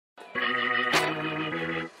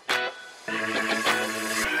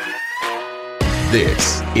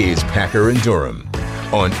This is Packer and Durham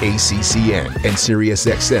on ACCN and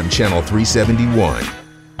SiriusXM Channel 371.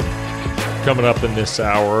 Coming up in this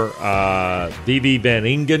hour, D.V. Van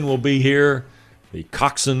Ingen will be here, the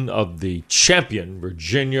coxswain of the champion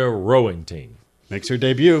Virginia rowing team. Makes her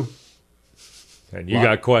debut. And you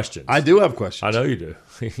got questions. I do have questions. I know you do.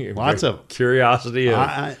 Lots of them. Curiosity.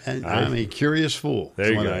 I'm a curious fool.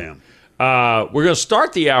 There you what go. I am. We're going to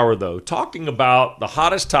start the hour, though, talking about the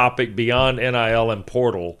hottest topic beyond NIL and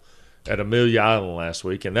portal at Amelia Island last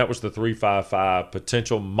week, and that was the 3-5-5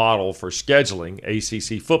 potential model for scheduling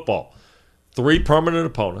ACC football. 3 permanent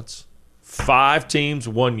opponents, 5 teams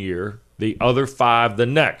 1 year, the other 5 the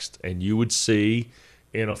next. And you would see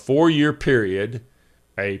in a 4-year period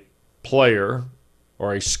a player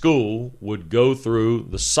or a school would go through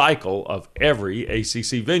the cycle of every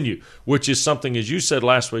ACC venue, which is something, as you said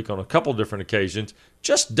last week on a couple different occasions,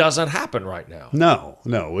 just doesn't happen right now. No.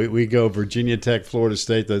 We go Virginia Tech, Florida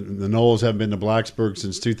State. The Noles haven't been to Blacksburg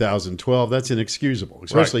since 2012. That's inexcusable,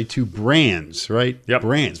 especially to brands, right? Yep.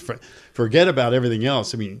 Brands. Forget about everything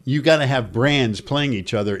else. I mean, you got to have brands playing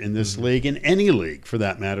each other in this league, in any league for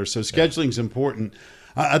that matter. So scheduling is important.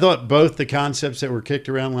 I thought both the concepts that were kicked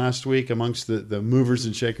around last week amongst the movers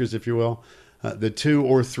and shakers, if you will, the 2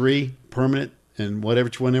 or 3 permanent and whatever,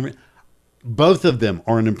 both of them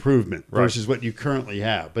are an improvement versus what you currently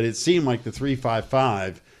have. But it seemed like the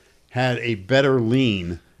 3-5-5 had a better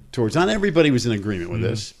lean towards. Not everybody was in agreement with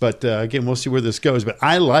this, but again, we'll see where this goes. But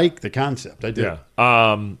I like the concept. I do.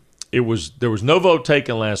 Yeah. There was no vote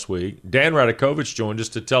taken last week. Dan Radakovich joined us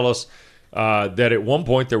to tell us that at one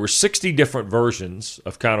point there were 60 different versions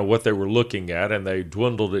of kind of what they were looking at, and they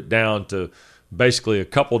dwindled it down to basically a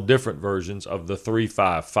couple different versions of the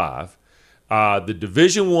 3-5-5. The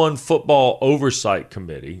Division I Football Oversight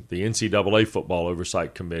Committee, the NCAA Football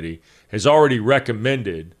Oversight Committee, has already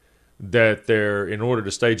recommended that in order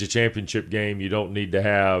to stage a championship game, you don't need to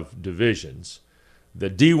have divisions. The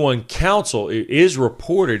D1 Council, it is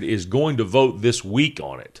reported, is going to vote this week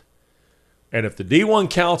on it. And if the D1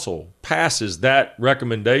 Council passes that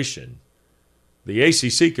recommendation, the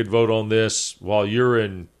ACC could vote on this while you're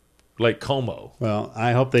in Lake Como. Well,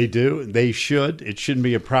 I hope they do. They should. It shouldn't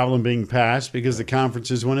be a problem being passed because the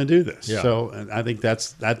conferences want to do this. Yeah. So I think that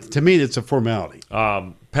to me, that's a formality.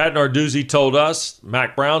 Pat Narduzzi told us,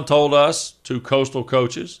 Mac Brown told us, 2 coastal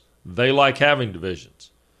coaches, they like having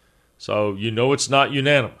divisions. So it's not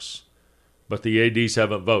unanimous, but the ADs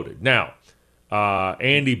haven't voted. Now,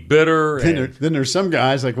 Andy Bitter. Then there's some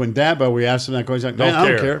guys, like when Dabo, we asked him that question, like, I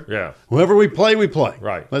don't care. Yeah. Whoever we play, we play.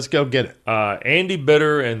 Right. Let's go get it. Andy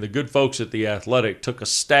Bitter and the good folks at The Athletic took a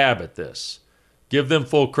stab at this. Give them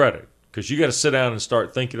full credit, because you got to sit down and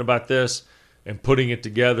start thinking about this and putting it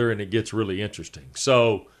together, and it gets really interesting.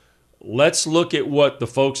 So let's look at what the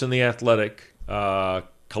folks in The Athletic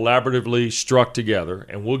collaboratively struck together,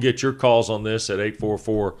 and we'll get your calls on this at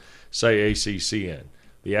 844-SAY-ACCN.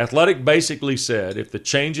 The Athletic basically said if the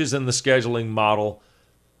changes in the scheduling model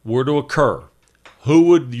were to occur, who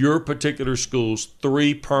would your particular school's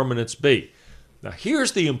 3 permanents be? Now,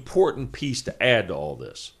 here's the important piece to add to all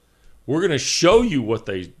this. We're going to show you what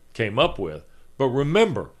they came up with, but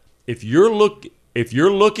remember, if you're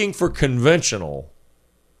looking for conventional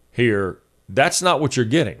here, that's not what you're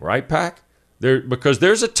getting, right, Pac? Because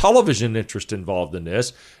there's a television interest involved in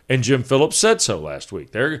this, and Jim Phillips said so last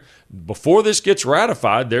week. Before this gets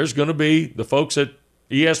ratified, there's going to be the folks at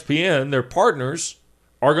ESPN, their partners,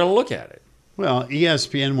 are going to look at it. Well,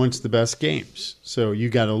 ESPN wants the best games, so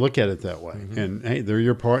you got to look at it that way. Mm-hmm. And, hey, they're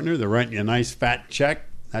your partner. They're writing you a nice fat check.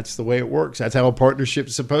 That's the way it works. That's how a partnership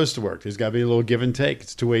is supposed to work. There's got to be a little give and take.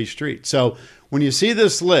 It's a two-way street. So when you see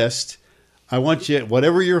this list, I want you,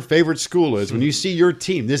 whatever your favorite school is, when you see your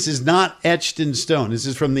team, this is not etched in stone. This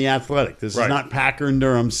is from The Athletic. This is not Packer and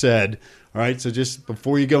Durham said. All right, so just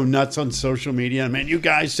before you go nuts on social media, man, you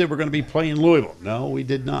guys said we're going to be playing Louisville. No, we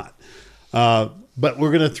did not. But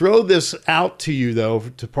we're going to throw this out to you, though,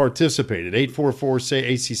 to participate at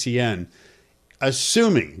 844-SAY-ACCN.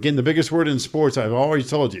 Assuming, again, the biggest word in sports, I've always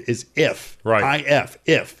told you, is if. Right.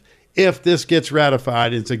 If. If this gets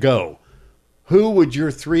ratified, it's a go. Who would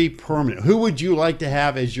your 3 permanent? Who would you like to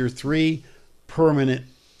have as your 3 permanent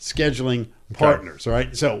scheduling partners? All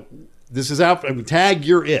right. So this is out. Tag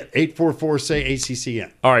you're it.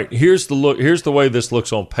 844-SAY-ACCN. All right. Here's the way this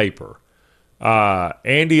looks on paper.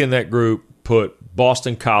 Andy and that group put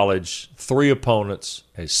Boston College 3 opponents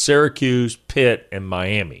as Syracuse, Pitt, and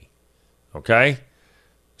Miami. Okay.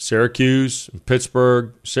 Syracuse and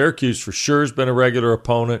Pittsburgh. Syracuse for sure has been a regular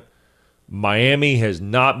opponent. Miami has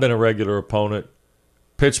not been a regular opponent.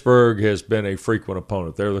 Pittsburgh has been a frequent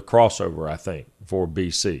opponent. They're the crossover, I think, for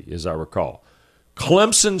BC, as I recall.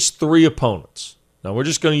 Clemson's 3 opponents. Now, we're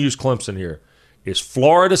just going to use Clemson here. Is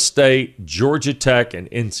Florida State, Georgia Tech, and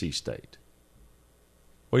NC State.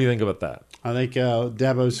 What do you think about that? I think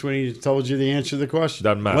Dabo Swinney told you the answer to the question.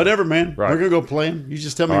 Doesn't matter. Whatever, man. Right. We're going to go play them. You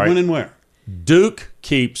just tell me All right. when and where. Duke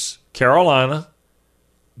keeps Carolina.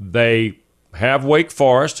 They have Wake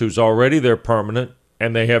Forest, who's already their permanent,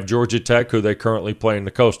 and they have Georgia Tech, who they currently play in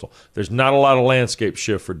the Coastal. There's not a lot of landscape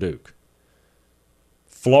shift for Duke.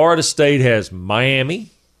 Florida State has Miami,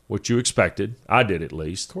 which you expected. I did at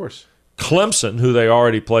least. Of course. Clemson, who they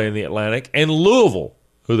already play in the Atlantic, and Louisville,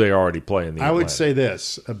 who they already play in the Atlantic. I would say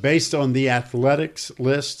this, based on the athletics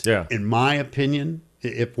list, Yeah. in my opinion,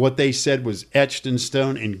 if what they said was etched in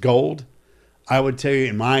stone in gold, I would tell you,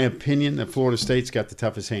 in my opinion, that Florida State's got the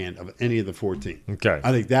toughest hand of any of the 14. Okay.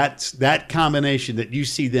 I think that's that combination that you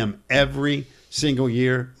see them every single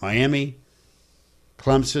year, Miami,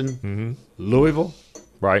 Clemson, Louisville.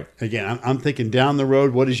 Right. Again, I'm thinking down the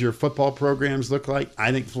road, what does your football programs look like?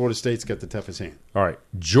 I think Florida State's got the toughest hand. All right.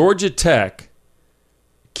 Georgia Tech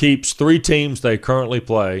keeps 3 teams they currently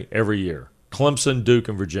play every year: Clemson, Duke,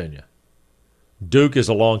 and Virginia. Duke is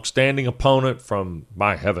a long-standing opponent from,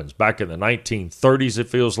 my heavens, back in the 1930s, it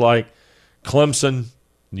feels like. Clemson,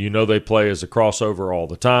 you know they play as a crossover all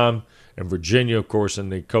the time. And Virginia, of course, in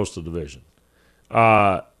the Coastal Division.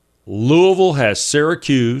 Louisville has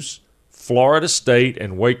Syracuse, Florida State,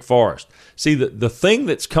 and Wake Forest. See, the thing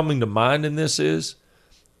that's coming to mind in this is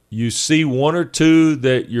you see 1 or 2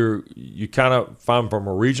 that you kind of find from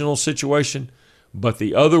a regional situation, but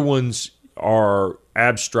the other ones are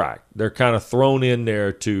abstract. They're kind of thrown in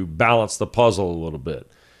there to balance the puzzle a little bit.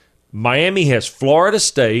 Miami has Florida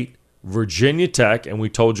State, Virginia Tech, and we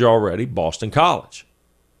told you already, Boston College.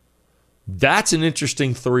 That's an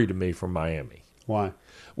interesting 3 to me from Miami. Why?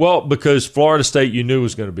 Well, because Florida State you knew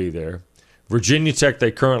was going to be there. Virginia Tech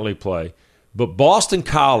they currently play. But Boston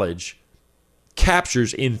College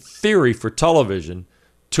captures, in theory for television,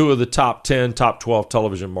 2 of the top 10, top 12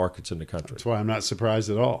 television markets in the country. That's why I'm not surprised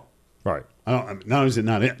at all. Right. Not only is it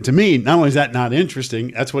not, to me, not only is that not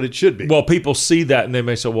interesting, that's what it should be. Well, people see that and they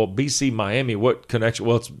may say, well, BC, Miami, what connection?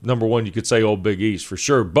 Well, it's number one, you could say Old Big East for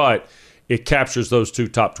sure, but it captures those 2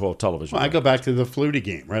 top 12 television I markets. go back to the Flutie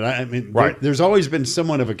game, right? I mean, Right. there's always been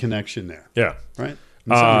somewhat of a connection there, Yeah. right?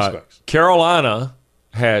 In some respects. Carolina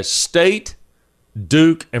has State,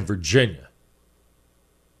 Duke, and Virginia.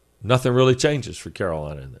 Nothing really changes for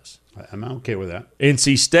Carolina in this. I'm okay with that.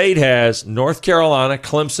 NC State has North Carolina,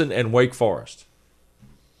 Clemson, and Wake Forest.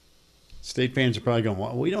 State fans are probably going,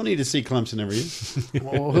 well, we don't need to see Clemson every year.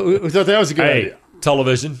 Well, who thought that was a good Hey, idea?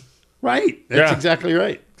 television. Right. That's Yeah. exactly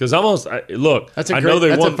right. Because look, That's a I great, know they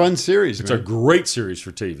that's won. a fun series, It's man. a great series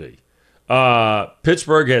for TV.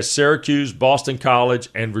 Pittsburgh has Syracuse, Boston College,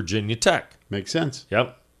 and Virginia Tech. Makes sense.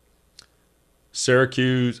 Yep.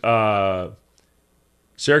 Syracuse has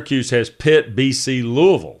Pitt, BC,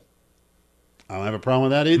 Louisville. I don't have a problem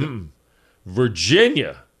with that either.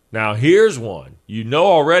 Virginia. Now, here's one. You know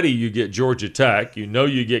already you get Georgia Tech. You know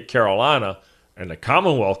you get Carolina. And the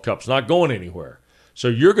Commonwealth Cup's not going anywhere. So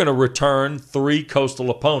you're going to return 3 coastal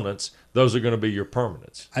opponents. Those are going to be your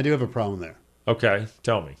permanents. I do have a problem there. Okay,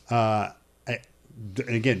 tell me.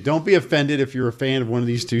 Again, don't be offended if you're a fan of one of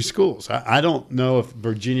these 2 schools. I don't know if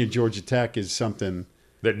Virginia, Georgia Tech is something.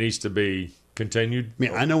 That needs to be continued? I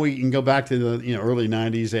mean, I know we can go back to the early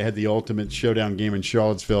 90s. They had the ultimate showdown game in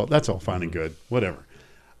Charlottesville. That's all fine and good. Whatever.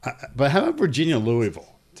 But how about Virginia,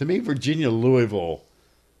 Louisville? To me, Virginia, Louisville,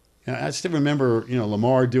 I still remember,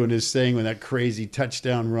 Lamar doing his thing with that crazy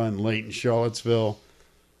touchdown run late in Charlottesville.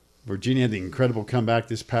 Virginia had the incredible comeback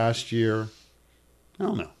this past year. I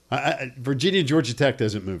don't know. Virginia, Georgia Tech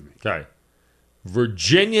doesn't move me. Okay.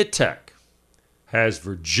 Virginia Tech has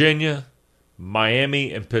Virginia,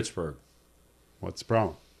 Miami, and Pittsburgh. What's the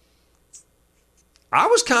problem? I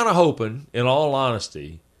was kind of hoping, in all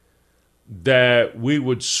honesty, that we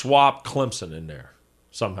would swap Clemson in there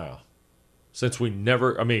somehow. Since we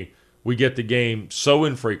get the game so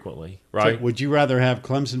infrequently, right? So would you rather have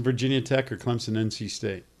Clemson, Virginia Tech, or Clemson, NC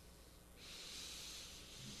State?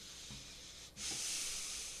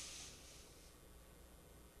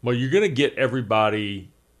 Well, you're going to get everybody.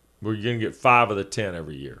 You're going to get 5 of the 10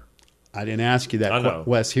 every year. I didn't ask you that. I know.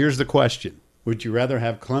 Wes, here's the question. Would you rather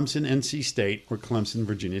have Clemson, NC State, or Clemson,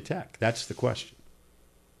 Virginia Tech? That's the question.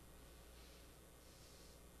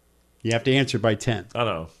 You have to answer by 10. I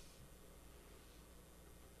know.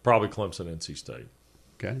 Probably Clemson, NC State.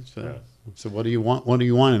 Okay, so what do you want? What are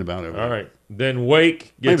you whining about over there? All right. Then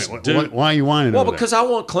Wake gets Wait a minute, Duke. why are you whining Well, over because I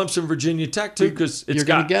want Clemson, Virginia Tech too. Because there? You're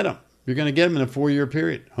going to get them. You're going to get them in a 4-year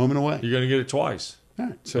period, home and away. You're going to get it twice. All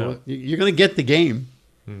right, so you're going to get the game.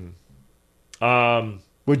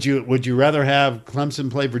 Would you rather have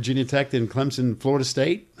Clemson play Virginia Tech than Clemson Florida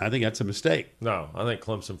State? I think that's a mistake. No, I think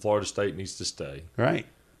Clemson Florida State needs to stay. Right.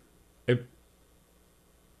 And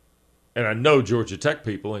I know Georgia Tech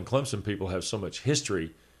people and Clemson people have so much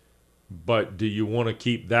history, but do you want to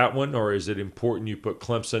keep that one, or is it important you put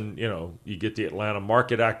Clemson, you get the Atlanta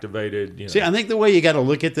market activated? See, I think the way you got to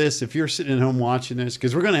look at this, if you're sitting at home watching this,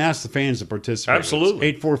 because we're going to ask the fans to participate.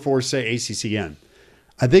 Absolutely. 844-SAY-ACCN.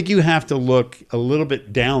 I think you have to look a little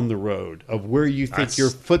bit down the road of where you think your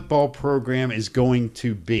football program is going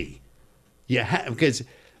to be. Because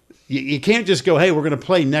you can't just go, hey, we're going to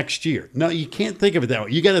play next year. No, you can't think of it that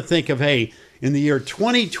way. You got to think of, hey, in the year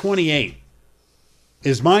 2028,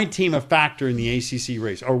 is my team a factor in the ACC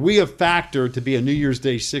race? Are we a factor to be a New Year's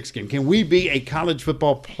Day 6 game? Can we be a college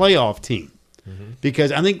football playoff team? Mm-hmm.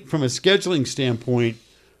 Because I think from a scheduling standpoint,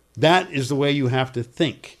 that is the way you have to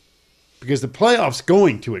think. Because the playoff's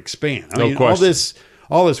going to expand. I mean, question.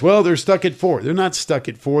 all this, well, they're stuck at 4. They're not stuck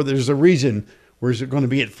at 4. There's a reason we're going to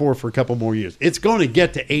be at 4 for a couple more years. It's going to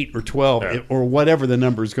get to 8 or 12 or whatever the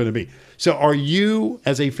number is going to be. So are you,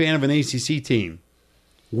 as a fan of an ACC team,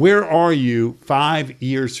 where are you 5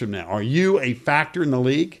 years from now? Are you a factor in the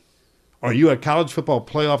league? Are you a college football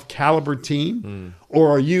playoff caliber team? Or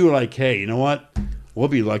are you like, hey, you know what? We'll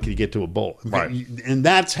be lucky to get to a bowl. Right. And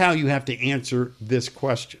that's how you have to answer this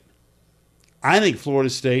question. I think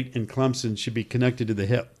Florida State and Clemson should be connected to the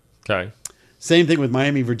hip. Okay. Same thing with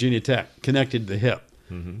Miami, Virginia Tech, connected to the hip.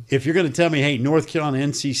 Mm-hmm. If you're going to tell me, hey, North Carolina,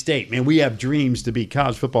 NC State, man, we have dreams to be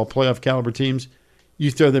college football playoff caliber teams,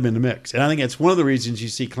 you throw them in the mix. And I think that's one of the reasons you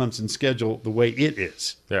see Clemson's schedule the way it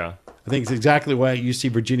is. Yeah. I think it's exactly why you see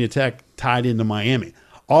Virginia Tech tied into Miami.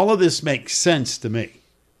 All of this makes sense to me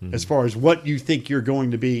as far as what you think you're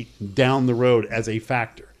going to be down the road as a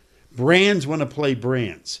factor. Brands want to play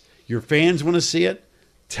brands. Your fans want to see it.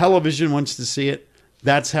 Television wants to see it.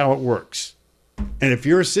 That's how it works. And if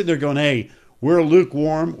you're sitting there going, hey, we're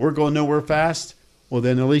lukewarm, we're going nowhere fast, well,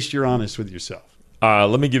 then at least you're honest with yourself.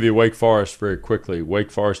 Let me give you Wake Forest very quickly.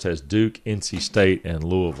 Wake Forest has Duke, NC State, and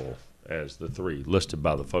Louisville as the 3 listed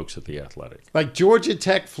by the folks at The Athletic. Like Georgia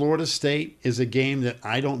Tech, Florida State is a game that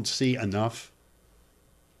I don't see enough.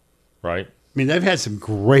 Right. I mean, they've had some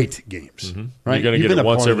great games. Mm-hmm. Right? You're going to get it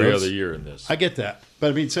once every other year in this. I get that. But,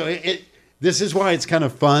 I mean, so this is why it's kind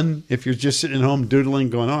of fun if you're just sitting at home doodling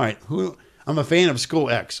going, all right, I'm a fan of School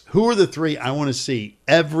X. Who are the 3 I want to see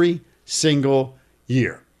every single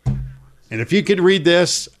year? And if you could read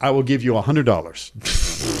this, I will give you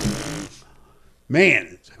 $100.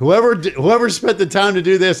 Man, whoever spent the time to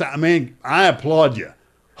do this, I mean, I applaud you.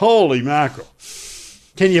 Holy mackerel.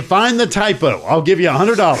 Can you find the typo? I'll give you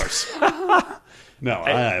 $100. No,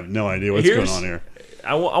 I have no idea what's going on here.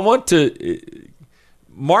 I want to –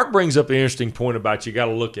 Mark brings up an interesting point about you got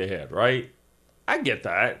to look ahead, right? I get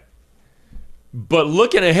that. But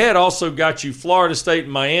looking ahead also got you Florida State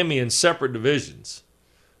and Miami in separate divisions.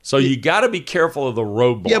 So you got to be careful of the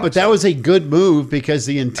roadblocks. Yeah, but that was a good move because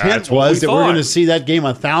the intent was that we're going to see that game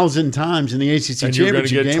 1,000 times in the ACC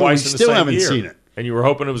championship game. We still haven't seen it. And you were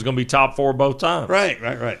hoping it was going to be top 4 both times. Right.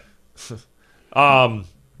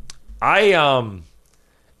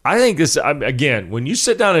 I think this, again, when you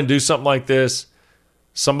sit down and do something like this,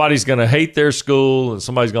 somebody's going to hate their school and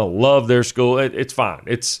somebody's going to love their school. It's fine.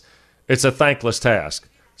 It's a thankless task.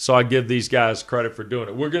 So I give these guys credit for doing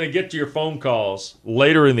it. We're going to get to your phone calls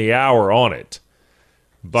later in the hour on it.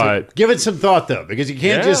 But so give it some thought, though, because you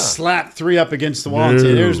can't just slap 3 up against the wall and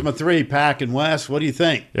say, here's my 3, Pack and West. What do you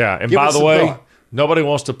think? Yeah, and by the way, nobody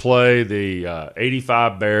wants to play the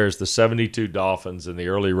 85 Bears, the 72 Dolphins, and the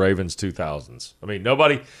early Ravens 2000s. I mean,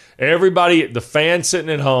 everybody, the fan sitting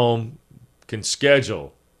at home can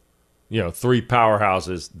schedule, 3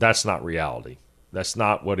 powerhouses. That's not reality. That's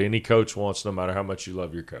not what any coach wants, no matter how much you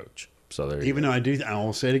love your coach. So there. Even though I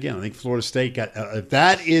will say it again. I think Florida State got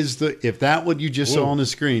if that what you just saw on the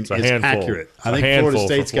screen is accurate. I think Florida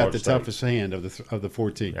State's got the toughest hand of the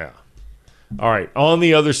 14. Yeah. All right. On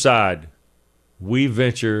the other side, we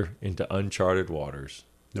venture into uncharted waters.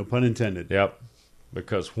 No pun intended. Yep.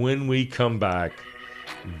 Because when we come back,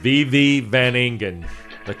 V.V. Vanningen,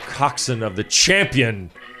 the coxswain of the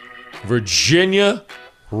champion Virginia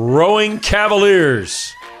Rowing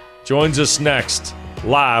Cavaliers, joins us next,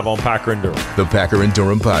 live on Packer and Durham. The Packer and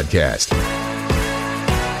Durham Podcast.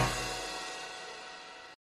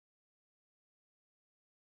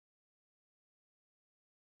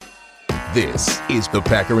 This is the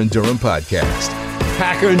Packer and Durham Podcast.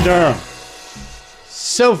 Packer and Durham.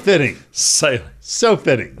 So fitting. Say So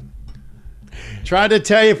fitting. Tried to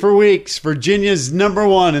tell you for weeks, Virginia's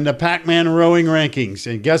 #1 in the Pac-Man rowing rankings.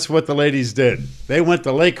 And guess what the ladies did? They went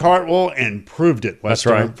to Lake Hartwell and proved it. That's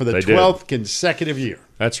right. For the 12th consecutive year.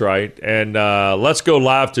 That's right. And let's go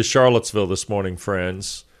live to Charlottesville this morning,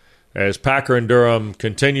 friends. As Packer and Durham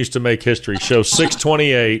continues to make history. Show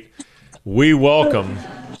 628, we welcome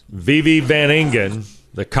Vivi Van Ingen,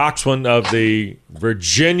 the coxswain of the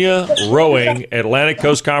Virginia Rowing Atlantic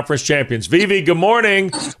Coast Conference champions. Vivi, good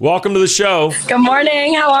morning. Welcome to the show. Good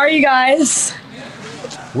morning. How are you guys?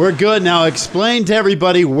 We're good. Now explain to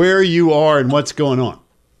everybody where you are and what's going on.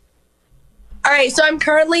 All right, so I'm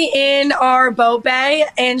currently in our boat bay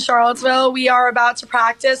in Charlottesville. We are about to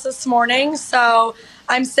practice this morning, so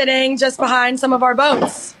I'm sitting just behind some of our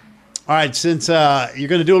boats. All right, since you're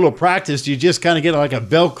going to do a little practice, do you just kind of get like a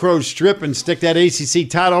Velcro strip and stick that ACC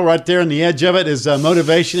title right there on the edge of it as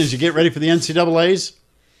motivation as you get ready for the NCAAs?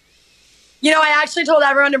 You know, I actually told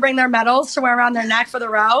everyone to bring their medals to wear around their neck for the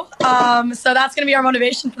row. So that's going to be our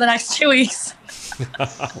motivation for the next 2 weeks.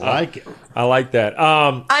 I like it. I like that.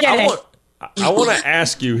 I want to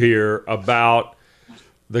ask you here about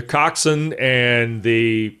the coxswain and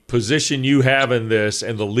the position you have in this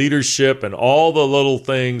and the leadership and all the little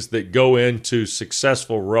things that go into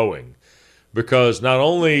successful rowing. Because not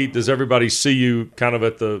only does everybody see you kind of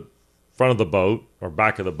at the front of the boat or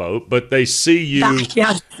back of the boat, but they see you,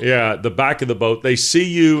 the back of the boat. They see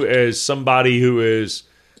you as somebody who is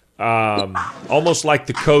almost like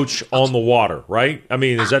the coach on the water, right? I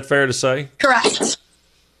mean, is that fair to say? Correct.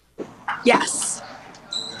 Yes.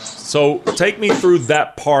 So take me through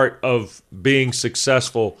that part of being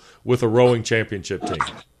successful with a rowing championship team.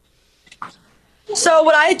 So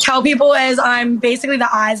what I tell people is I'm basically the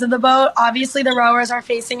eyes of the boat. Obviously, the rowers are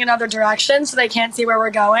facing another direction, so they can't see where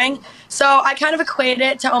we're going. So I kind of equate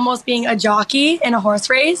it to almost being a jockey in a horse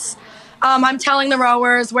race. I'm telling the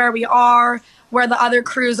rowers where we are, where the other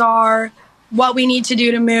crews are, what we need to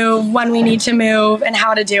do to move, when we need to move, and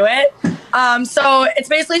how to do it. So it's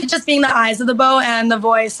basically just being the eyes of the boat and the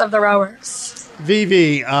voice of the rowers.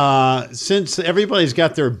 Vivi, since everybody's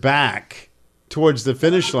got their back towards the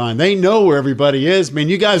finish line, they know where everybody is. I mean,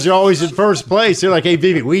 you guys are always in first place. They're like, hey,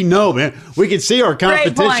 Vivi, we know, man. We can see our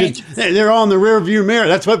competition. They're on the rear view mirror.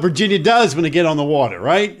 That's what Virginia does when they get on the water,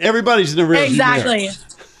 right? Everybody's in the rear view mirror. Exactly.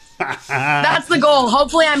 That's the goal.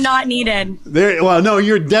 Hopefully I'm not needed. Well, no,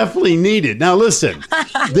 you're definitely needed. Now, listen,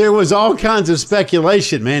 there was all kinds of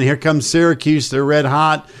speculation, man. Here comes Syracuse. They're red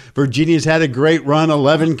hot. Virginia's had a great run,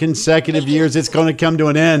 11 consecutive years. It's going to come to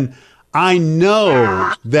an end. I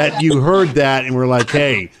know that you heard that and we're like,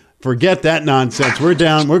 hey, forget that nonsense. We're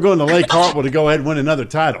down. We're going to Lake Hartwell to go ahead and win another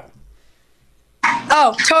title.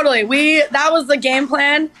 Oh, totally. That was the game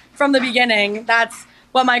plan from the beginning. That's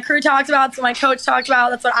what my crew talked about, that's what my coach talked about,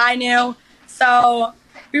 that's what I knew. So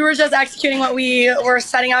we were just executing what we were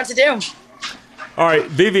setting out to do. All right,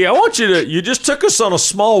 Vivi, I want you just took us on a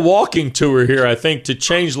small walking tour here, I think, to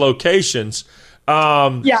change locations.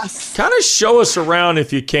 Yes. Kind of show us around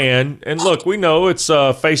if you can. And look, we know it's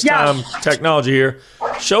FaceTime technology here.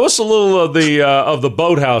 Show us a little of the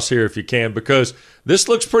boathouse here if you can, because this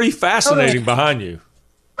looks pretty fascinating behind you.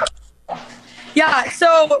 Yeah,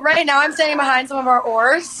 so right now I'm standing behind some of our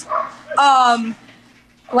oars.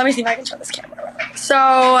 Let me see if I can turn this camera around.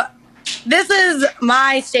 So this is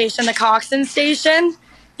my station, the coxswain station.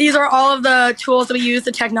 These are all of the tools that we use,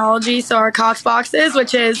 the technology, so our cox boxes,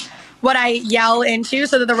 which is what I yell into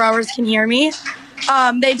so that the rowers can hear me.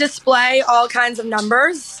 They display all kinds of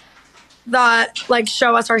numbers that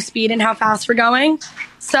show us our speed and how fast we're going.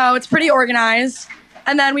 So it's pretty organized.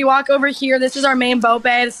 And then we walk over here. This is our main boat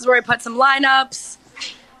bay. This is where we put some lineups,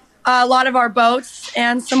 a lot of our boats,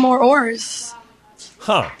 and some more oars.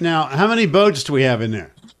 Huh. Now, how many boats do we have in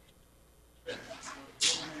there?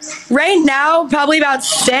 Right now, probably about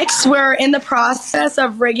 6. We're in the process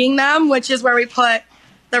of rigging them, which is where we put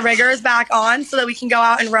the riggers back on so that we can go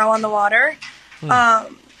out and row on the water.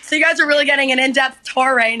 So you guys are really getting an in-depth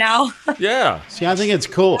tour right now. Yeah. See, I think it's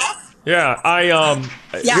cool. Yeah.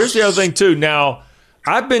 Here's the other thing, too. Now,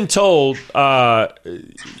 I've been told, because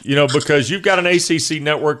you've got an ACC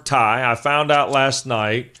network tie. I found out last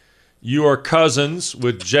night you are cousins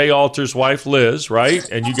with Jay Alter's wife, Liz, right?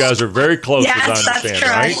 And you guys are very close, as I understand,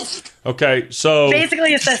 right? Okay, so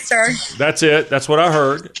basically a sister. That's it. That's what I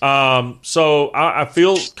heard. So I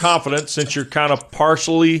feel confident, since you're kind of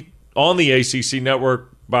partially on the ACC network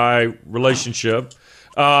by relationship.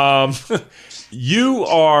 You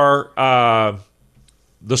are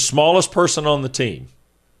the smallest person on the team,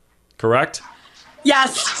 correct?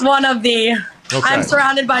 Yes, one of the. Okay. I'm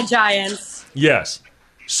surrounded by giants. Yes.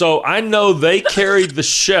 So I know they carried the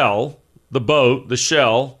shell, the boat, the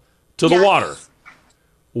shell, to the water,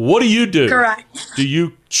 What do you do? Correct. Do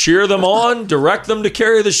you cheer them on, direct them to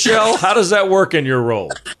carry the shell? How does that work in your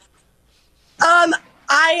role?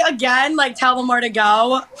 I, again, tell them where to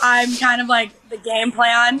go. I'm kind of the game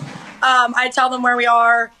plan. I tell them where we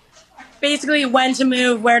are, basically when to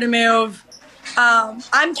move, where to move.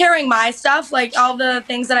 I'm carrying my stuff, all the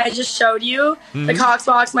things that I just showed you, the Cox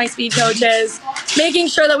box, my speed coaches, making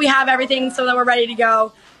sure that we have everything so that we're ready to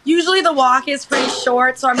go. Usually the walk is pretty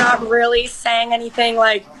short, so I'm not really saying anything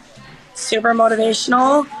super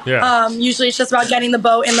motivational. Yeah. Usually it's just about getting the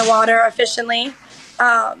boat in the water efficiently.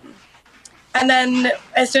 And then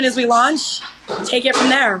as soon as we launch, take it from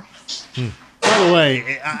there. By the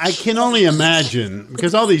way, I can only imagine,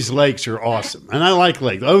 because all these lakes are awesome, and I like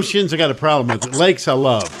lakes. Oceans, I got a problem with. Lakes, I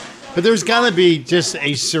love. But there's got to be just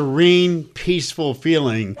a serene, peaceful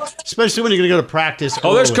feeling, especially when you're going to go to practice.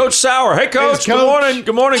 Oh, there's Coach Sauer. Hey, Coach. Coach. Good morning.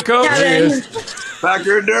 Good morning, Coach. Kevin.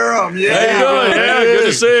 Packer in Durham, yeah. How you doing? Yeah, good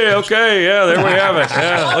to see you. Okay, yeah, there we have it.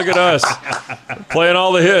 Yeah, look at us. Playing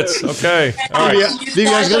all the hits. Okay. All right. Stevie,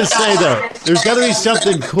 I was going to say, though, there's got to be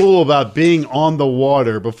something cool about being on the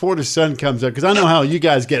water before the sun comes up, because I know how you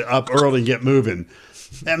guys get up early and get moving.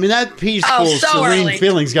 I mean, that peaceful, serene early.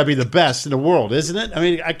 feeling's got to be the best in the world, isn't it? I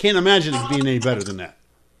mean, I can't imagine it being any better than that.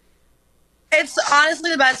 It's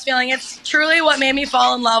honestly the best feeling. It's truly what made me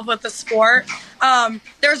fall in love with the sport.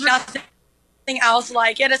 There's nothing else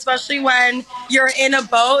like it, especially when you're in a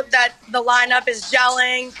boat that the lineup is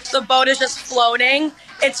gelling, the boat is just floating.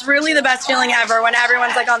 It's really the best feeling ever when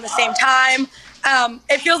everyone's on the same time.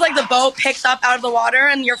 It feels like the boat picks up out of the water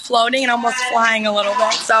and you're floating and almost flying a little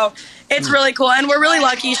bit. So it's really cool. And we're really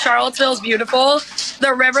lucky. Charlottesville's beautiful.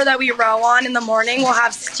 The river that we row on in the morning will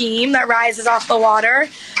have steam that rises off the water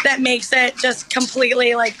that makes it just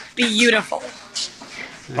completely beautiful.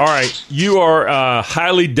 All right. You are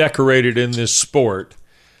highly decorated in this sport.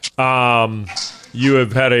 You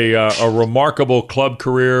have had a remarkable club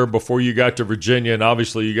career before you got to Virginia, and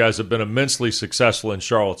obviously you guys have been immensely successful in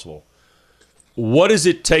Charlottesville. What does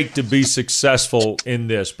it take to be successful in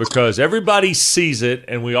this? Because everybody sees it,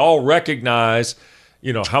 and we all recognize,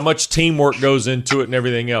 how much teamwork goes into it and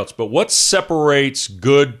everything else. But what separates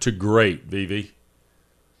good to great, Vivi?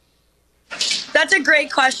 That's a great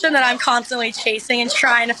question that I'm constantly chasing and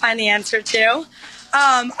trying to find the answer to.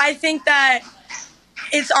 I think that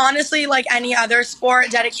it's honestly like any other sport,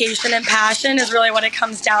 dedication and passion is really what it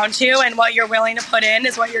comes down to, and what you're willing to put in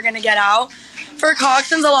is what you're going to get out. For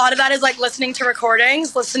Coxsons, a lot of that is listening to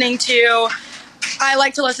recordings, I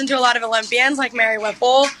like to listen to a lot of Olympians like Mary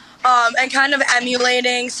Whipple, and kind of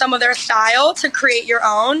emulating some of their style to create your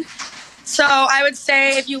own. So I would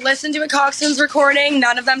say if you listen to a Coxsons recording,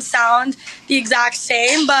 none of them sound the exact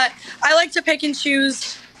same, but I like to pick and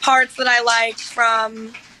choose parts that I like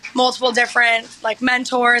from multiple different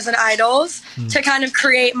mentors and idols to kind of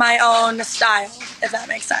create my own style, if that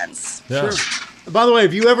makes sense. Yeah. Sure. By the way,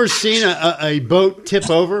 have you ever seen a boat tip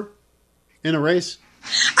over in a race?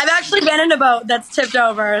 I've actually been in a boat that's tipped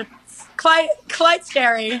over. It's quite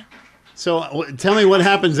scary. So tell me what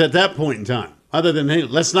happens at that point in time, other than, hey,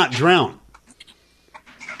 let's not drown.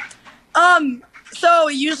 So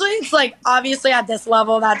usually it's obviously at this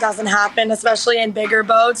level that doesn't happen, especially in bigger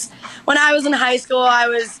boats. When I was in high school,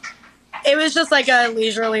 it was just a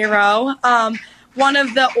leisurely row. One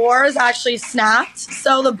of the oars actually snapped,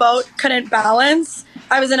 so the boat couldn't balance.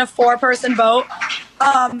 I was in a 4-person boat.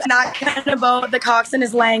 That kind of boat, the coxswain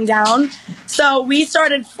is laying down. So we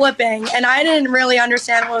started flipping, and I didn't really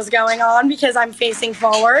understand what was going on because I'm facing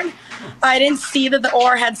forward. I didn't see that the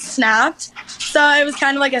oar had snapped. So it was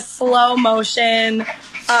kind of a slow motion,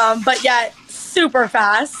 but yet super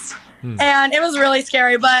fast. And it was really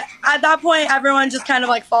scary. But at that point, everyone just kind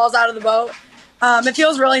of falls out of the boat. It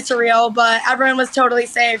feels really surreal, but everyone was totally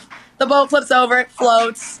safe. The boat flips over, it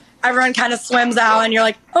floats. Everyone kind of swims out, and you're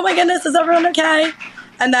like, oh my goodness, is everyone okay?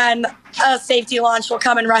 And then a safety launch will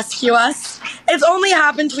come and rescue us. It's only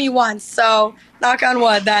happened to me once, so knock on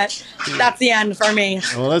wood, that's the end for me.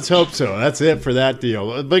 Well, let's hope so. That's it for that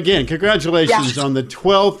deal. But again, congratulations on the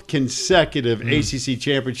 12th consecutive ACC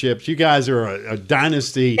championships. You guys are a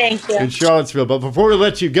dynasty in Charlottesville. But before we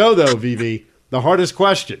let you go, though, Vivi, the hardest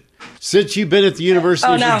question. Since you've been at the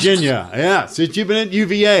University of Virginia, since you've been at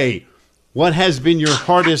UVA, what has been your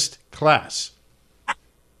hardest class?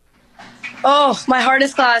 Oh, my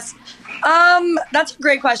hardest class. That's a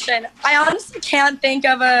great question. I honestly can't think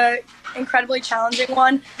of a incredibly challenging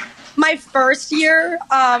one. My first year,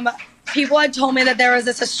 people had told me that there was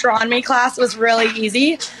this astronomy class that was really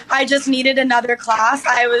easy. I just needed another class.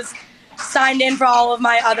 I was signed in for all of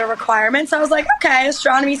my other requirements. I was like, okay,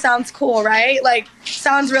 astronomy sounds cool, right?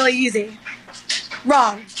 Sounds really easy.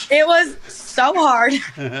 Wrong. It was so hard.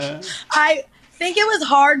 I think it was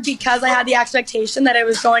hard because I had the expectation that it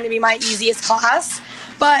was going to be my easiest class,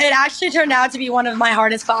 but it actually turned out to be one of my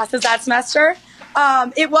hardest classes that semester.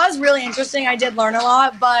 It was really interesting. I did learn a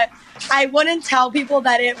lot, but I wouldn't tell people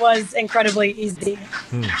that it was incredibly easy.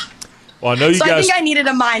 Well, I know you So guys. I think I needed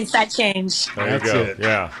a mindset change. There you That's go. it.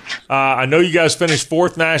 Yeah. I know you guys finished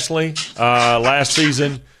 4th nationally last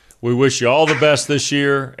season. We wish you all the best this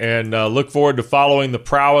year and look forward to following the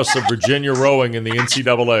prowess of Virginia rowing in the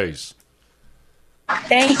NCAAs.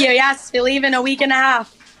 Thank you. Yes, we leave in a week and a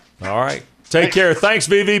half. All right. Take care. Thanks,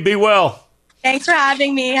 Vivi. Be well. Thanks for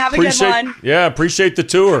having me. Have a good one. Yeah, appreciate the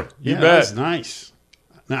tour. You Yeah, bet. that's nice.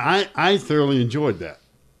 Now, I thoroughly enjoyed that.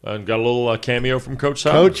 And got a little cameo from Coach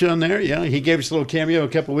Simon. Coach on there, yeah. He gave us a little cameo a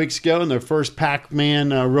couple of weeks ago in their first Pac-Man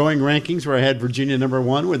rowing rankings where I had Virginia number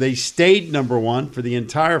 1, where they stayed number 1 for the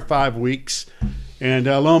entire 5 weeks. And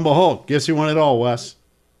lo and behold, guess who won it all, Wes?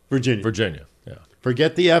 Virginia. Virginia. Yeah.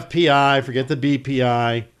 Forget the FPI, forget the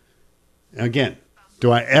BPI. Again, do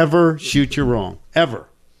I ever shoot you wrong? Ever?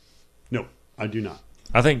 No, I do not.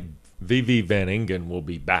 I think Vivi Van Ingen will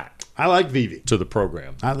be back I like Vivi. to the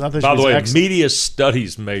program. I love that. By the way, excellent. media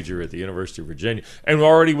studies major at the University of Virginia. And we're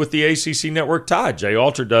already with the ACC network tied. Jay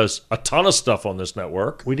Alter does a ton of stuff on this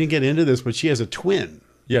network. We didn't get into this, but she has a twin.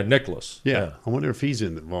 Yeah, Nicholas. Yeah. I wonder if he's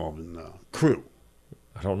involved in crew.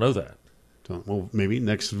 I don't know that. So, well, maybe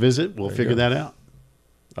next visit we'll figure go. that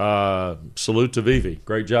out. Salute to Vivi.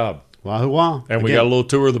 Great job. Wahoo Wah. And we got a little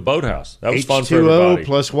tour of the boathouse. That was fun for H2O everybody.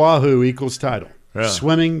 plus Wahoo equals title. Yeah.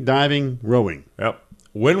 Swimming, diving, rowing. Yep.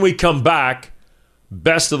 When we come back,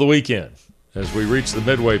 best of the weekend as we reach the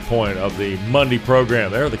midway point of the Monday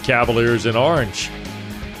program. There are the Cavaliers in orange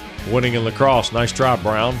winning in lacrosse. Nice try,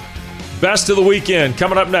 Brown. Best of the weekend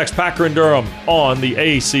coming up next. Packer and Durham on the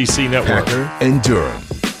ACC Network. Packer and Durham.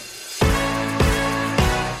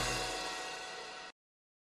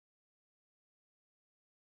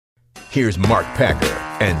 Here's Mark Packer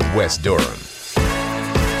and Wes Durham.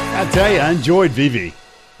 I tell you, I enjoyed Vivi.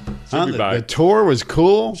 Should be back. The tour was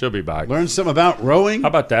cool. She'll be back. Learned something about rowing. How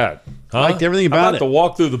about that? Huh? Liked everything How about about it. the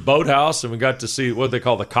walk through the boathouse and we got to see what they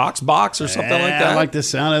call the Cox box or something like that? I like the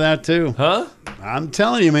sound of that too. Huh? I'm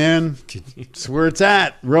telling you, man. It's where it's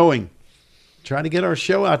at, rowing. Try to get our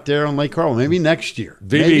show out there on Lake Carl. Maybe next year.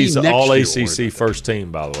 Vivi's Maybe next all year ACC we'll first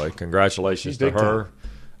team, by the way. Congratulations She's to big her.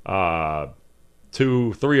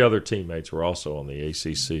 2-3 other teammates were also on the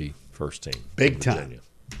ACC first team. Big time.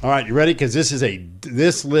 All right, you ready? Because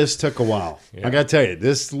this list took a while. Yeah. I got to tell you,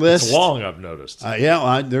 this list. It's long, I've noticed.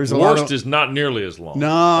 There's a lot Worst of. is not nearly as long.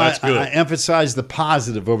 No, That's good. I emphasize the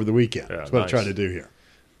positive over the weekend. Yeah, That's what nice. I try to do here.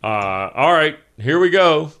 All right, here we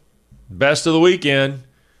go. Best of the weekend.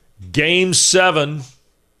 Game 7.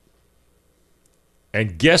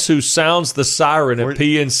 And guess who sounds the siren at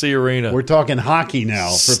PNC Arena? We're talking hockey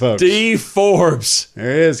now for folks. Steve Forbes.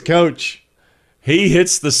 There he is, Coach. He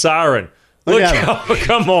hits the siren. Look at how,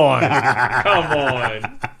 come on. Come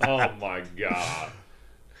on. Oh, my God.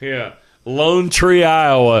 Yeah. Lone Tree,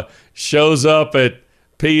 Iowa shows up at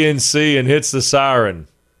PNC and hits the siren.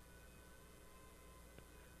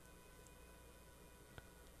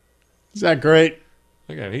 Is that great?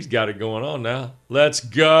 Look at him. He's got it going on now. Let's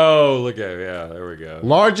go. Look at him. Yeah, there we go.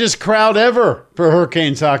 Largest crowd ever for a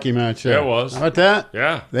Hurricanes hockey match. Yeah, it was. How about that?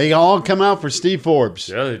 Yeah. They all come out for Steve Forbes.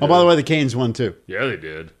 Yeah, they Oh, by did. the way, the Canes won too. Yeah, they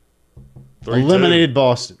did. 3-2. Eliminated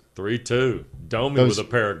Boston. 3-2. Domi Those with a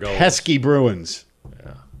pair of goals. pesky Bruins.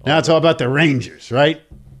 Yeah. Now it's all about the Rangers, right?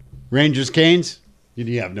 Rangers, Canes.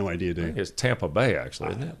 You have no idea, do I you? think it's Tampa Bay, actually,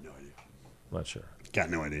 isn't it? No idea. Not sure. Got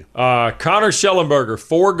no idea. Connor Schellenberger,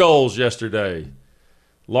 4 goals yesterday.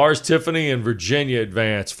 Lars Tiffany and Virginia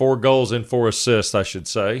advance. 4 goals and 4 assists, I should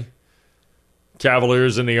say.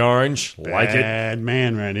 Cavaliers in the orange. Like it. Bad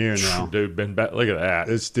man right here now. Dude, been back. Look at that.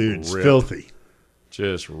 This dude's Rip. filthy.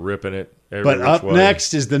 Just ripping it every But which up way.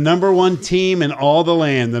 next is the number 1 team in all the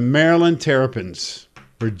land, the Maryland Terrapins.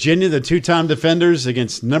 Virginia, the 2-time defenders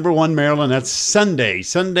against number 1 Maryland. That's Sunday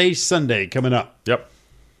coming up. Yep.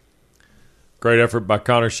 Great effort by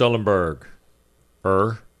Connor Schellenberg.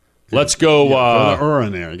 Let's go. Throw the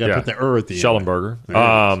in there. You got to put the at the end. Schellenberger. There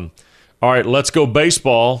it is. All right, let's go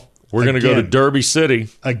baseball. We're going to go to Again. Derby City.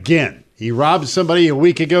 Again, he robbed somebody a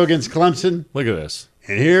week ago against Clemson. Look at this.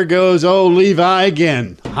 And here goes old Levi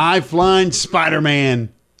again. High-flying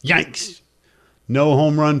Spider-Man. Yikes. No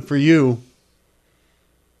home run for you.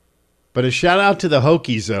 But a shout-out to the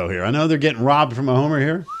Hokies, though, here. I know they're getting robbed from a homer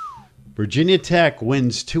here. Virginia Tech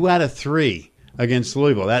wins 2 out of 3 against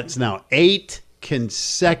Louisville. That's now 8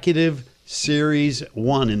 consecutive Series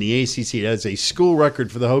 1 in the ACC. That is a school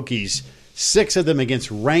record for the Hokies. 6 of them against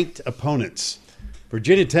ranked opponents.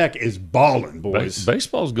 Virginia Tech is balling, boys.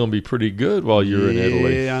 Baseball's going to be pretty good while you're in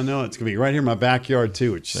Italy. Yeah, I know. It's going to be right here in my backyard,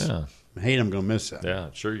 too. Which Yeah. I hate I'm going to miss that. Yeah,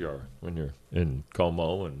 sure you are when you're in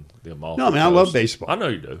Como and the Amalfi No, I mean, I Coast. love baseball. I know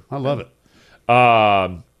you do. I love it.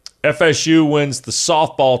 FSU wins the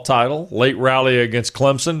softball title. Late rally against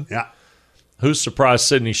Clemson. Yeah. Who's surprised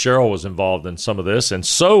Sydney Sherrill was involved in some of this, and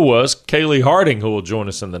so was Kaylee Harding, who will join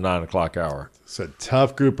us in the 9 o'clock hour. It's a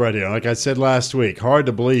tough group right here. Like I said last week, hard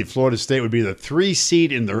to believe Florida State would be the 3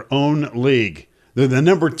 seed in their own league. They're the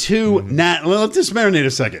number 2 well, let this marinate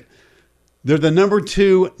a second. They're the number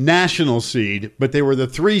 2 national seed, but they were the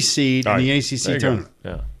 3 seed in the There ACC you go. tournament.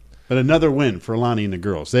 Yeah. But another win for Lonnie and the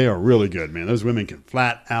girls. They are really good, man. Those women can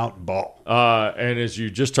flat out ball. And as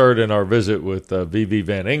you just heard in our visit with VV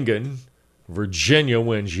Van Ingen, Virginia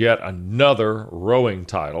wins yet another rowing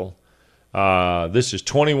title. This is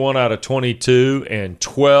 21 out of 22 and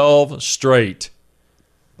 12 straight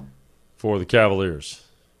for the Cavaliers.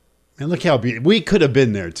 And look how beautiful. We could have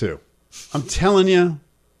been there, too. I'm telling you,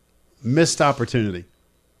 missed opportunity.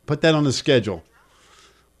 Put that on the schedule.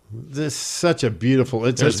 This is such a beautiful.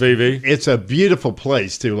 There's VV. It's a beautiful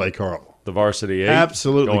place too, Lake Hartwell. The Varsity 8.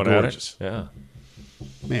 Absolutely going gorgeous. At it.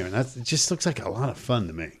 Yeah. Man, it just looks like a lot of fun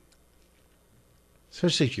to me.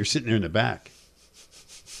 Especially if you're sitting there in the back.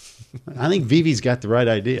 I think Vivi's got the right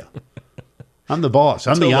idea. I'm the boss.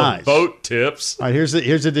 I'm the Till eyes. Boat tips. All right, here's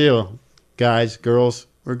the deal, guys, girls.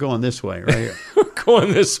 We're going this way right here.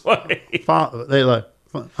 Going this way. I'm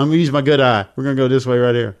gonna use my good eye. We're gonna go this way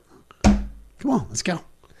right here. Come on, let's go.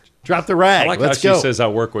 Drop the rag. I like let's how go. she says I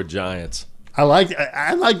work with giants. I liked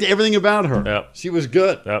everything about her. Yep. She was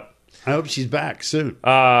good. Yep. I hope she's back soon.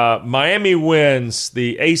 Miami wins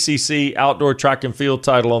the ACC outdoor track and field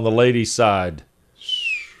title on the ladies' side.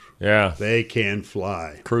 Yeah. They can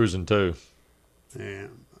fly. Cruising too.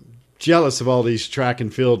 Man, I'm jealous of all these track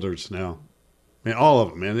and fielders now. Man, all of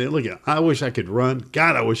them, man. Look at. I wish I could run.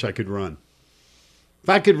 God, I wish I could run. If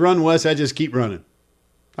I could run, Wes, I'd just keep running.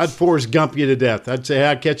 I'd Forrest Gump you to death. I'd say,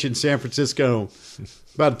 I'd catch you in San Francisco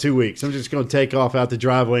about 2 weeks. I'm just going to take off out the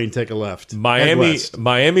driveway and take a left. Head west.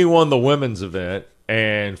 Miami won the women's event,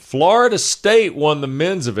 and Florida State won the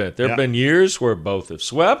men's event. There have been years where both have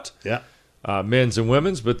swept, Yeah. men's and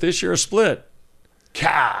women's, but this year a split.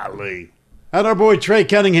 Golly. How'd our boy Trey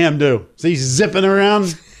Cunningham do? Is he zipping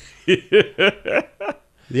around?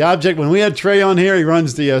 The object, when we had Trey on here, he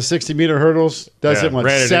runs the 60-meter hurdles, does it in,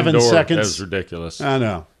 ran it 7 indoor. seconds? That was ridiculous. I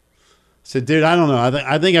know. I said, dude, I don't know.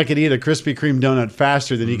 I think I could eat a Krispy Kreme donut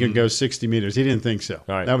faster than he could go 60 meters. He didn't think so.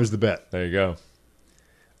 Right. That was the bet. There you go.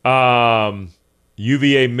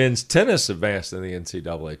 UVA men's tennis advanced in the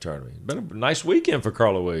NCAA tournament. Been a nice weekend for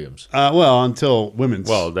Carla Williams. Well, until women's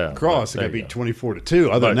yeah, cross, they there got you beat go.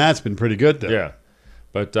 24-2. Other than that, it's been pretty good, though. Yeah.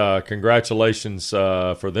 But congratulations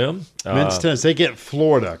for them. Men's tennis, they get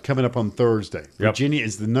Florida coming up on Thursday. Virginia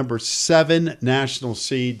is the number 7 national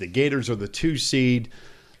seed. The Gators are the 2 seed.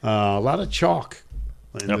 A lot of chalk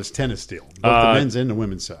in this tennis deal, both the men's and the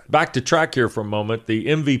women's side. Back to track here for a moment. The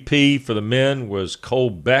MVP for the men was Cole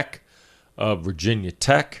Beck of Virginia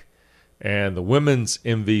Tech, and the women's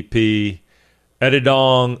MVP,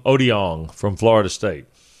 Edidong Odiong from Florida State.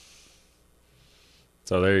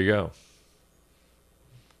 So there you go.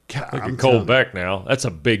 God, Look I'm at Cole telling you. Beck now. That's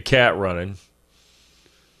a big cat running.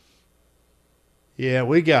 Yeah,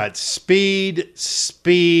 we got speed,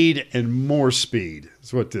 and more speed.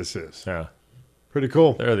 That's what this is. Yeah, Pretty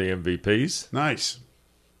cool. they're the MVPs. Nice.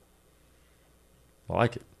 I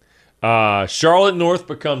like it. Charlotte North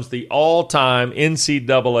becomes the all-time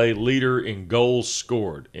NCAA leader in goals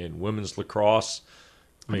scored in women's lacrosse.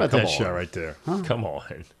 I mean, How about come that on. shot right there? Huh? Come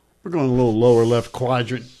on. We're going a little lower left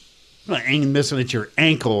quadrant. I'm going to aim this one at your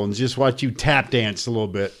ankle and just watch you tap dance a little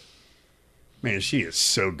bit. Man, she is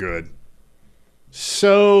so good.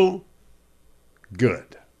 So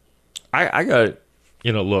good. I got,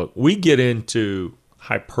 look, we get into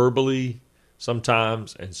hyperbole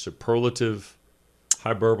sometimes and superlative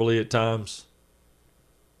hyperbole at times,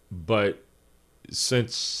 but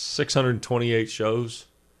since 628 shows,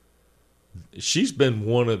 she's been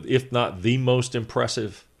one of, if not the most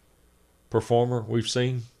impressive performer we've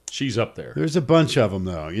seen. She's up there. There's a bunch of them,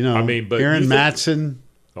 though. I mean, but Aaron you think- Matson.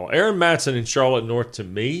 Oh, Aaron Matson and Charlotte North, to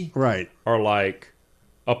me, Right. are like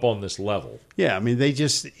up on this level. Yeah, I mean, they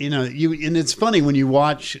just, and it's funny when you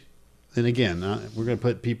watch, and again, we're going to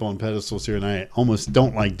put people on pedestals here, and I almost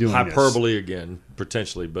don't like doing this. Hyperbole again,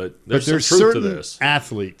 potentially, but But there's there's some truth certain to this.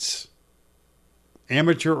 athletes,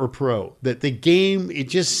 amateur or pro, that the game, it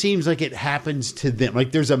just seems like it happens to them.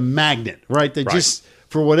 Like there's a magnet, right? That Right. just,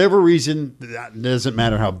 for whatever reason, that doesn't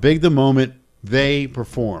matter how big the moment, they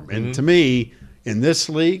perform. And to me, in this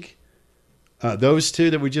league, those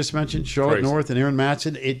two that we just mentioned, Charlotte Crazy. North and Aaron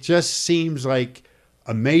Matson, it just seems like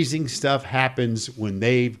amazing stuff happens when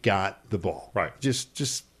they've got the ball. Right.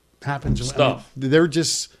 Just happens. Stuff. They're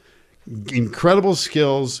just incredible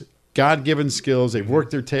skills, God-given skills. They've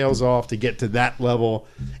worked their tails off to get to that level.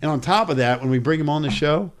 And on top of that, when we bring them on the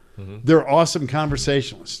show, they're awesome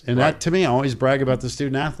conversationalists. And that, to me, I always brag about the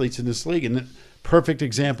student athletes in this league. And perfect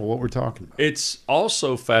example of what we're talking about. It's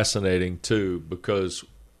also fascinating, too, because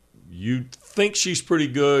you think she's pretty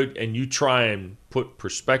good and you try and put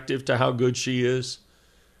perspective to how good she is,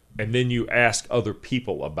 and then you ask other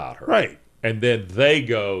people about her. Right. And then they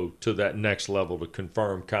go to that next level to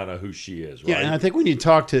confirm kind of who she is, right? Yeah, and I think when you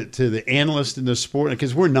talk to the analysts in the sport,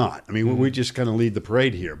 because we're not. I mean, we just kind of lead the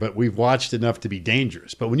parade here, but we've watched enough to be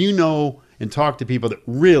dangerous. But when you know and talk to people that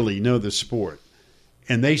really know the sport,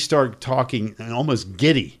 and they start talking and almost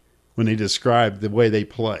giddy when they describe the way they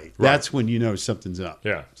play, that's when you know something's up.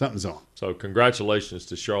 Yeah. Something's on. So congratulations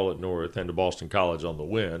to Charlotte North and to Boston College on the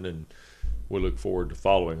win, and we look forward to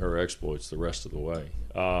following her exploits the rest of the way.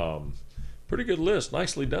 Pretty good list.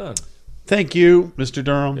 Nicely done. Thank you, Mr.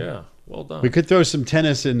 Durham. Yeah, well done. We could throw some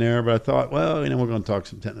tennis in there, but I thought, well, we're going to talk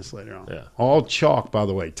some tennis later on. Yeah. All chalk, by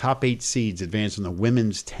the way. Top 8 seeds advance on the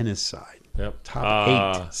women's tennis side. Yep.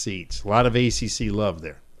 Top 8 seeds. A lot of ACC love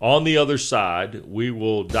there. On the other side, we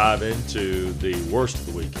will dive into the worst of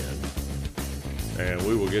the weekend, and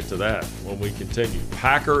we will get to that when we continue.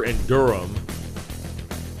 Packer and Durham,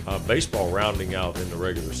 baseball rounding out in the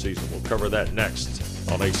regular season. We'll cover that next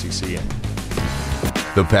on ACCN.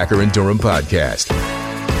 The Packer and Durham Podcast.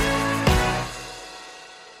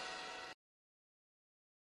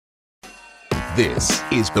 This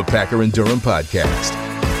is the Packer and Durham Podcast.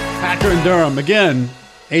 Packer and Durham. Again,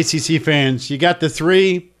 ACC fans, you got the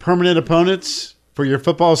 3 permanent opponents for your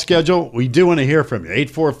football schedule. We do want to hear from you.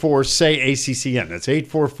 844-SAY-ACCN. That's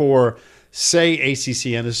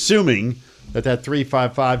 844-SAY-ACCN. Assuming that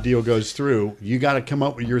 355 deal goes through, you got to come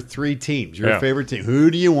up with your 3 teams, your favorite team.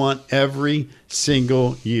 Who do you want every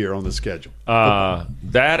single year on the schedule?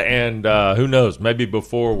 That and who knows, maybe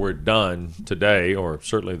before we're done today or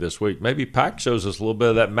certainly this week, maybe Pac shows us a little bit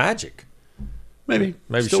of that magic. Maybe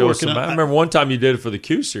Maybe show us some. I remember one time you did it for the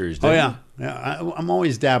Q Series, didn't you? Yeah. I'm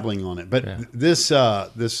always dabbling on it. But this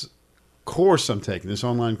course I'm taking, this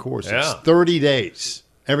online course, it's 30 days.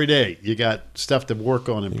 Every day you got stuff to work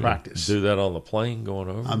on and practice. Do that on the plane going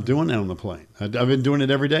over? I'm doing that on the plane. I've been doing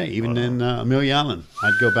it every day, even in Amelia Island.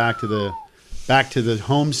 I'd go back to the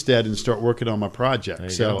homestead and start working on my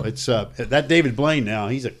project. So it's that David Blaine now.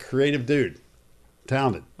 He's a creative dude,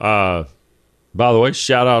 talented. By the way,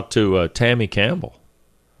 shout out to Tammy Campbell,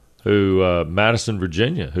 who Madison,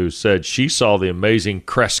 Virginia, who said she saw the amazing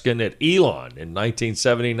Kreskin at Elon in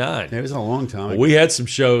 1979. It was a long time ago. We had some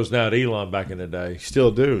shows now at Elon back in the day.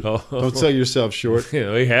 Still do. Oh. Don't sell yourself short.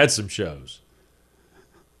 Yeah, we had some shows.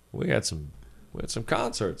 We had some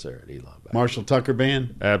concerts there at Elon. Marshall Tucker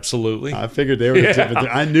Band. Absolutely. I figured they were.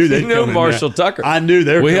 I knew they knew Marshall Tucker. I knew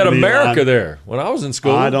they were. We had coming America there when I was in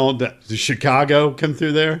school. I don't. Does Chicago come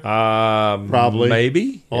through there? Probably.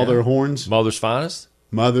 Maybe. All their horns. Mother's Finest.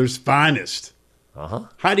 Mother's Finest. Uh-huh.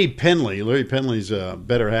 Heidi Penley, Larry Penley's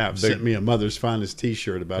better half, sent me a Mother's Finest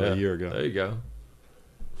T-shirt about a year ago. There you go.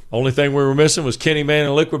 Only thing we were missing was Kenny Man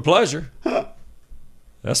and Liquid Pleasure.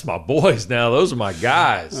 That's my boys now. Those are my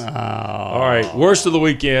guys. Oh. All right. Worst of the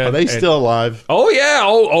weekend. Are they still alive? Oh, yeah.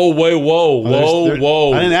 Oh, wait.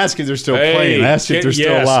 Whoa. I didn't ask if they're still playing. I asked if they're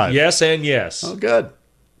still alive. Yes, and yes. Oh, good.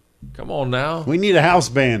 Come on now. We need a house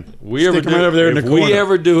band. Stick them right over there in the corner. If we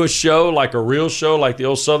ever do a show, like a real show, like the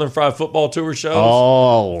old Southern Fried Football Tour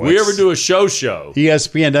shows, we ever do a show,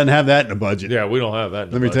 ESPN doesn't have that in the budget. Yeah, we don't have that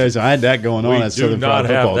in the budget. Let me tell you something. I had that going on at Southern Fried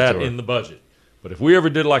Football Tour. We do not have that in the budget. But if we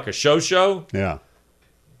ever did like a show, yeah,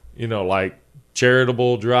 you know, like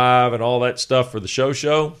charitable drive and all that stuff for the show,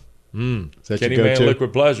 Kenny Man,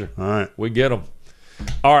 Liquid Pleasure. All right. We get them.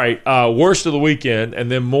 All right, worst of the weekend, and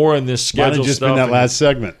then more in this schedule. Might have just been that last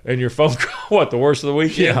segment. And your phone call. What, the worst of the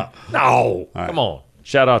weekend? Yeah. No. Come on.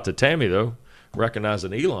 Shout out to Tammy, though,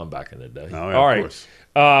 recognizing Elon back in the day. Oh, yeah, all of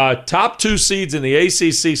right. Top 2 seeds in the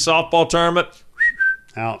ACC softball tournament.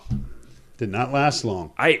 Out. Did not last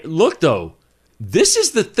long. Look, though, this is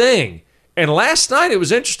the thing. And last night it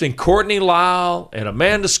was interesting. Courtney Lyle and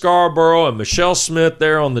Amanda Scarborough and Michelle Smith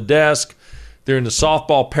there on the desk. They're in the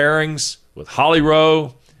softball pairings with Holly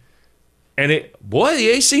Rowe. And the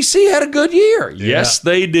ACC had a good year. Yeah. Yes,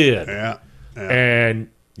 they did. Yeah. And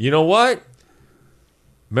you know what?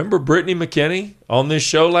 Remember Brittany McKinney on this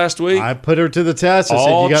show last week? I put her to the test. I all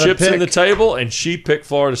said, you gotta chips pick. in the table, and she picked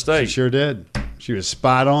Florida State. She sure did. She was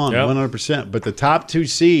spot on, 100%. But the top 2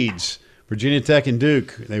 seeds Virginia Tech and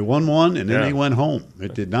Duke, they won one, and then Yeah. they went home.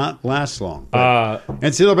 It did not last long. But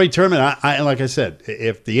NCAA tournament, I like I said,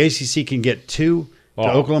 if the ACC can get 2 to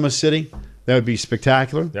Oklahoma City, that would be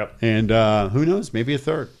spectacular. Yep. And who knows, maybe a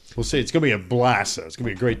third. We'll see. It's going to be a blast, though. It's going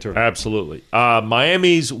to be a great tournament. Absolutely.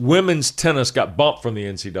 Miami's women's tennis got bumped from the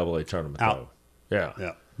NCAA tournament, Out. though. Yeah.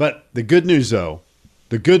 Yeah. But the good news, though,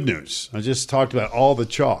 I just talked about all the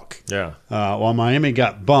chalk. Yeah. While Miami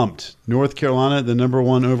got bumped, North Carolina, the number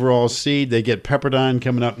 1 overall seed, they get Pepperdine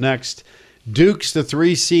coming up next. Duke's the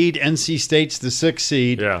 3 seed, NC State's the 6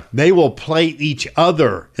 seed. Yeah. They will play each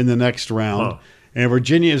other in the next round. And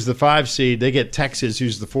Virginia is the 5 seed. They get Texas,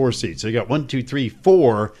 who's the 4 seed. So you got 1, 2, 3,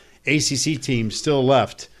 4 ACC teams still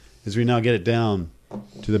left as we now get it down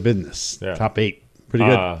to the business. Yeah. Top 8. Pretty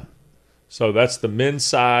good. So that's the men's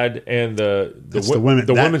side and the women.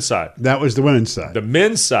 women's side. That was the women's side. The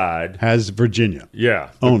men's side has Virginia.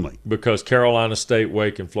 Yeah. Only. Because Carolina State,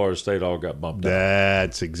 Wake, and Florida State all got bumped out.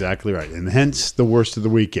 That's exactly right. And hence the worst of the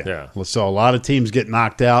weekend. Yeah. We saw a lot of teams get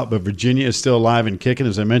knocked out, but Virginia is still alive and kicking.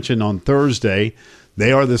 As I mentioned on Thursday,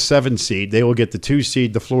 they are the 7 seed. They will get the 2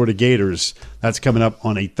 seed, the Florida Gators. That's coming up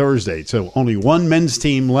on a Thursday. So only 1 men's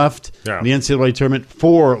team left in the NCAA tournament,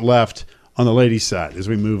 4 left on the ladies' side as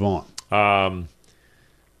we move on.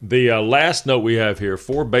 The last note we have here,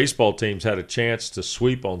 4 baseball teams had a chance to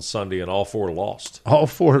sweep on Sunday, and all 4 lost. All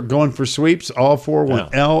 4 going for sweeps. All 4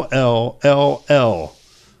 went LLLL.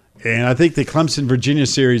 And I think the Clemson-Virginia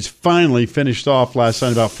series finally finished off last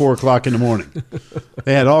night about 4 o'clock in the morning.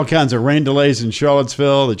 They had all kinds of rain delays in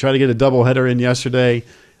Charlottesville. They tried to get a doubleheader in yesterday.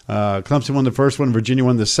 Clemson won the first one. Virginia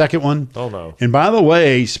won the second one. Oh, no. And by the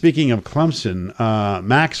way, speaking of Clemson,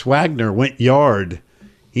 Max Wagner went yard.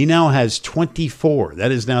 He now has 24. That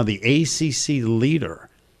is now the ACC leader,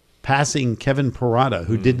 passing Kevin Parada,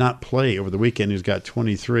 who did not play over the weekend, who's got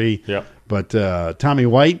 23. Yep. But Tommy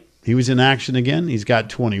White, he was in action again. He's got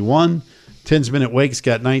 21. Tinsman Wake's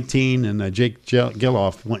got 19, and Jake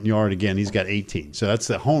Geloff went yard again. He's got 18. So that's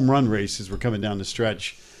the home run race as we're coming down the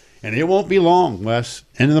stretch. And it won't be long, Wes.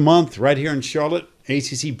 End of the month, right here in Charlotte,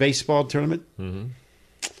 ACC baseball tournament.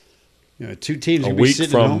 Mm-hmm. 2 teams A will be week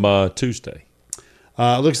sitting from at home. Tuesday.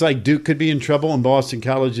 Looks like Duke could be in trouble, and Boston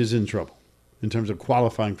College is in trouble in terms of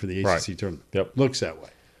qualifying for the ACC tournament. Yep. Looks that way.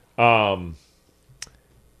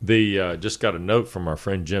 Just got a note from our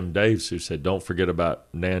friend Jim Daves who said, don't forget about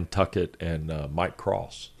Nantucket and Mike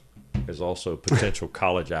Cross as also potential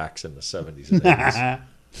college acts in the 70s and 80s.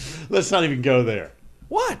 Let's not even go there.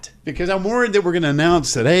 What? Because I'm worried that we're going to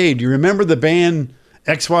announce that, hey, do you remember the band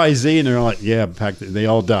XYZ? And they're like, yeah, in fact, they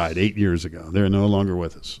all died 8 years ago. They're no longer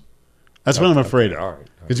with us. That's what I'm afraid of. All right.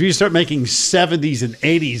 Because we start making 70s and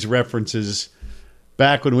 80s references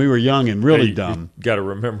back when we were young and really dumb. You got to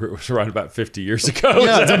remember it was right about 50 years ago.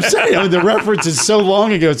 Yeah, that's what I'm saying. I mean, the reference is so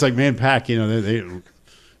long ago. It's like, man, Pac, you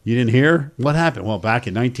didn't hear? What happened? Well, back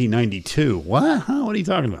in 1992. What? Huh? What are you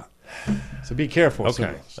talking about? So be careful.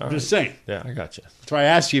 Okay. I'm just saying. Yeah, I got you. That's why I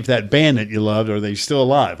asked you if that band that you loved, are they still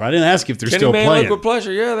alive? I didn't ask you if they're Kenny still Man, playing. Liquid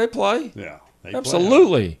Pleasure, yeah, they play. Yeah. They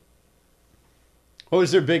Absolutely. What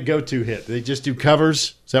was their big go-to hit? Did they just do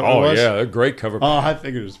covers? Is that what it Oh, was? yeah, they're great cover Oh, band. I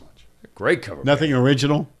figured as much. Great cover Nothing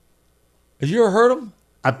original? band. Have you ever heard them?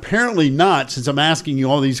 Apparently not, since I'm asking you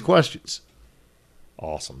all these questions.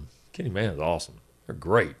 Awesome. Kenny Man's awesome. They're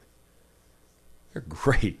great. They're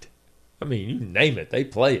great. I mean, you name it, they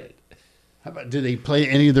play it. How about, do they play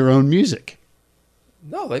any of their own music?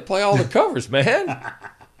 No, they play all the covers, man.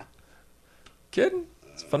 Kidding?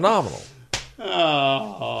 It's phenomenal.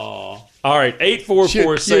 Oh. All right,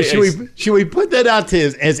 844 should we put that out to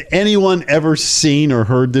has anyone ever seen or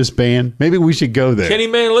heard this band? Maybe we should go there. Kenny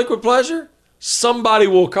Man Liquid Pleasure? Somebody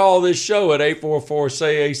will call this show at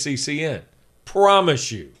 844-SAY-ACCN.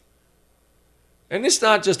 Promise you. And it's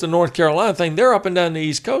not just a North Carolina thing. They're up and down the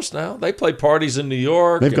East Coast now. They play parties in New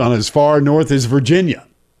York. They've gone as far north as Virginia.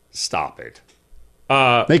 Stop it.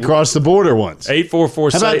 They crossed the border once.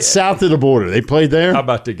 844 How about south of the border? They played there? How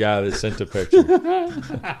about the guy that sent the picture?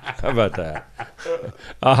 How about that?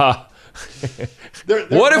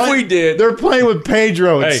 What if we did? They're playing with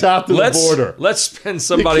Pedro at south of the border. Let's spend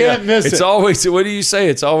somebody. You can't miss it's it. always. What do you say?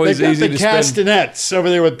 It's always They've got easy the to spend. castanets over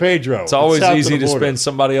there with Pedro. It's always south of easy the to border. spend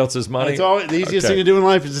somebody else's money. It's always, the easiest Okay. thing to do in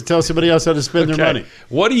life is to tell somebody else how to spend their money.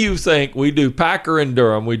 What do you think? We do Packer and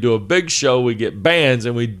Durham. We do a big show. We get bands,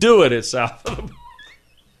 and we do it at South of the border.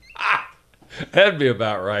 That'd be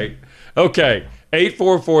about right. Okay,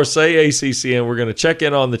 844-SAY-ACCN. We're going to check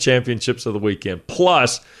in on the championships of the weekend.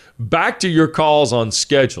 Plus, back to your calls on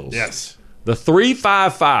schedules. Yes. The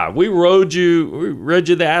 355. We read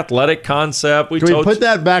you the athletic concept. Can we put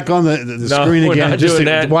that back on the screen we're again not just doing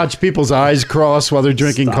to that. watch people's eyes cross while they're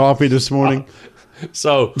drinking coffee this morning?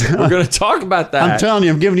 So we're going to talk about that. I'm telling you,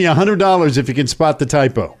 I'm giving you $100 if you can spot the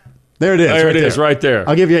typo. There it is. There it is, right there.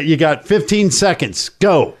 I'll give you got 15 seconds.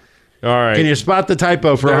 Go. All right. Can you spot the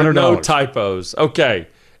typo for There are $100? no typos. Okay.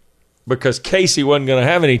 Because Casey wasn't going to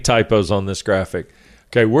have any typos on this graphic.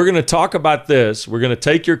 Okay, we're going to talk about this. We're going to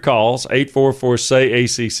take your calls,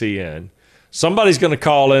 844-SAY-ACCN. Somebody's going to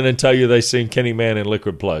call in and tell you they've seen Kenny Mann in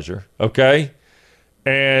Liquid Pleasure, okay?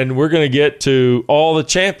 And we're going to get to all the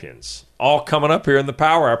champions, all coming up here in the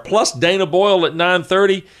Power Hour, plus Dana Boyle at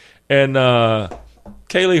 9:30 and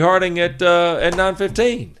Kaylee Harding at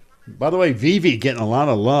 9:15. By the way, Vivi getting a lot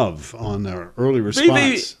of love on their early response.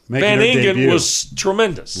 Vivi making Van her Ingen debut. was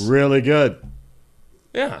tremendous. Really good.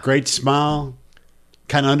 Yeah. Great smile.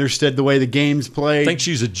 Kind of understood the way the game's played. I think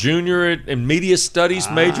she's a junior in media studies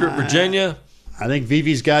major at Virginia. I think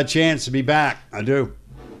Vivi's got a chance to be back. I do.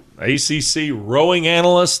 ACC rowing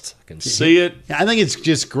analyst. I can see it. I think it's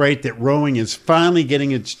just great that rowing is finally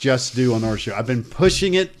getting its just due on our show. I've been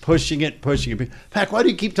pushing it. Pac, why do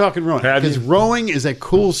you keep talking rowing? Have Because you? rowing is a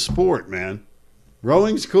cool sport, man.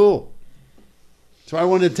 Rowing's cool. So I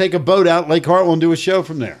wanted to take a boat out Lake Hartwell and do a show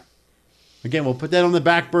from there. Again, we'll put that on the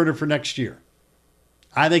back burner for next year.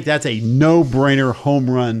 I think that's a no-brainer home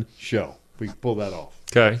run show. We can pull that off.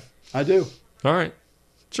 Okay. I do. All right.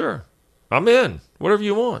 Sure. I'm in. Whatever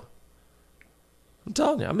you want. I'm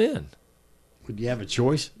telling you, I'm in. Would you have a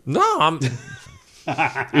choice? No, I'm.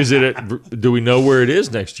 Is it? Do we know where it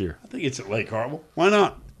is next year? I think it's at Lake Hartwell. Why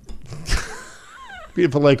not?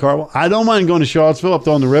 Beautiful Lake Hartwell. I don't mind going to Charlottesville up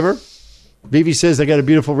on the river. Vivi says they got a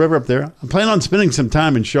beautiful river up there. I'm planning on spending some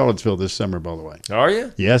time in Charlottesville this summer, by the way. Are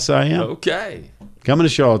you? Yes, I am. Okay. Coming to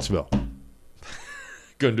Charlottesville.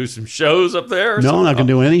 Going to do some shows up there? Or No, I'm something? not going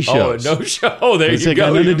to do any shows. Oh, no show. Oh, there This you ain't got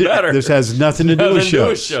go. nothing to Even do- better. This has nothing to do with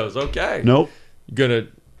shows. Okay. Nope. You going to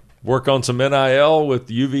work on some NIL with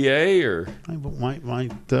UVA or? I might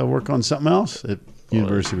work on something else at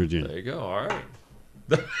University of Virginia. There you go. All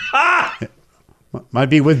right. Might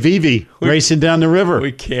be with Vivi racing down the river.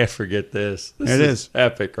 We can't forget this. This It is.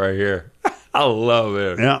 epic right here. I love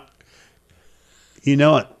it. Yeah. You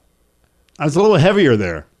know it. I was a little heavier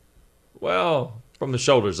there. Well, from the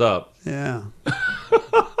shoulders up. Yeah.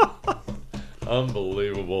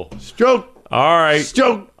 Unbelievable. Stroke. All right.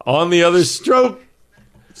 Stroke. On the other Stroke.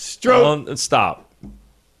 stop.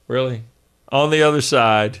 Really? On the other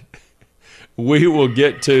side, we will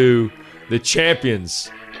get to the champions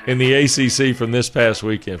in the ACC from this past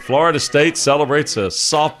weekend. Florida State celebrates a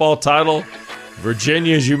softball title.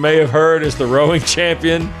 Virginia, as you may have heard, is the rowing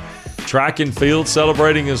champion. Track and field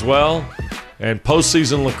celebrating as well. And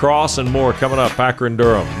postseason lacrosse and more coming up. Packer and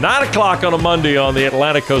Durham. 9 o'clock on a Monday on the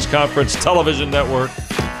Atlantic Coast Conference Television Network.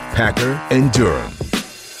 Packer and Durham.